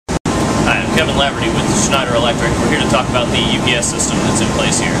Kevin Laverty with Schneider Electric. We're here to talk about the UPS system that's in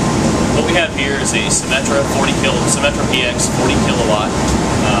place here. What we have here is a Symmetra PX40 kilowatt.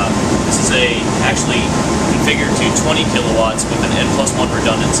 This is actually configured to 20 kilowatts with an N+1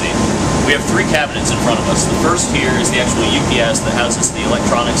 redundancy. We have three cabinets in front of us. The first here is the actual UPS that houses the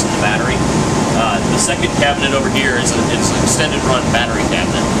electronics and the battery. The second cabinet over here is an extended run battery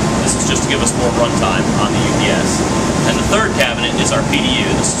cabinet. This is just to give us more runtime on the UPS. And the third cabinet is our PDU.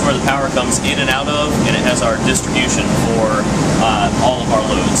 This is where the power comes in and out of, and it has our distribution for all of our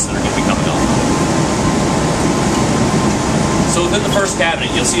loads that are going to be coming off. So within the first cabinet,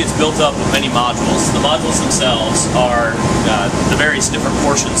 you'll see it's built up with many modules. The modules themselves are the various different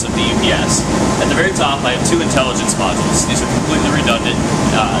portions of the UPS. At the very top, I have two intelligence modules. These are completely redundant.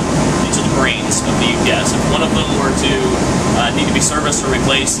 These are the brains of the UPS. If one of them were to need to be serviced or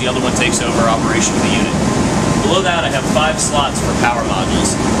replaced, the other one takes over operation of the unit. Below that, I have 5 slots for power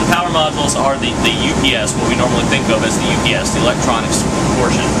modules. The power modules are the UPS, what we normally think of as the UPS, the electronics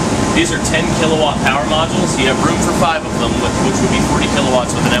portion. These are 10 kilowatt power modules. You have room for 5 of them, which would be 40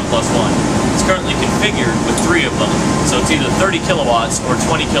 kilowatts with an N+1. It's currently configured with 3 of them, so it's either 30 kilowatts or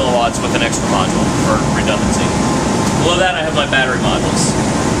 20 kilowatts with an extra module for redundancy. Below that, I have my battery modules.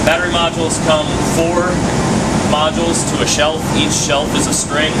 Battery modules come 4 modules to a shelf. Each shelf is a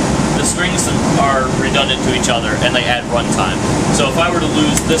string. The strings are redundant to each other and they add runtime. So if I were to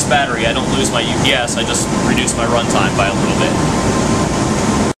lose this battery, I don't lose my UPS, I just reduce my runtime by a little bit.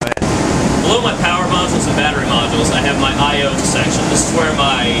 Below my power modules and battery modules, I have my I/O section. This is where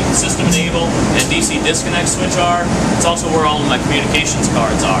my system enable and DC disconnect switch are. It's also where all of my communications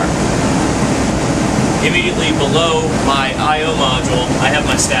cards are. Immediately below my I/O module, I have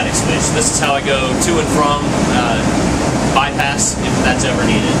my static switch. This is how I go to and from bypass if that's ever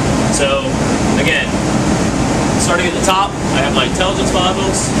needed. So again, starting at the top, I have my intelligence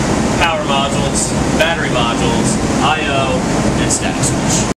modules, power modules, battery modules, I/O, and static switch.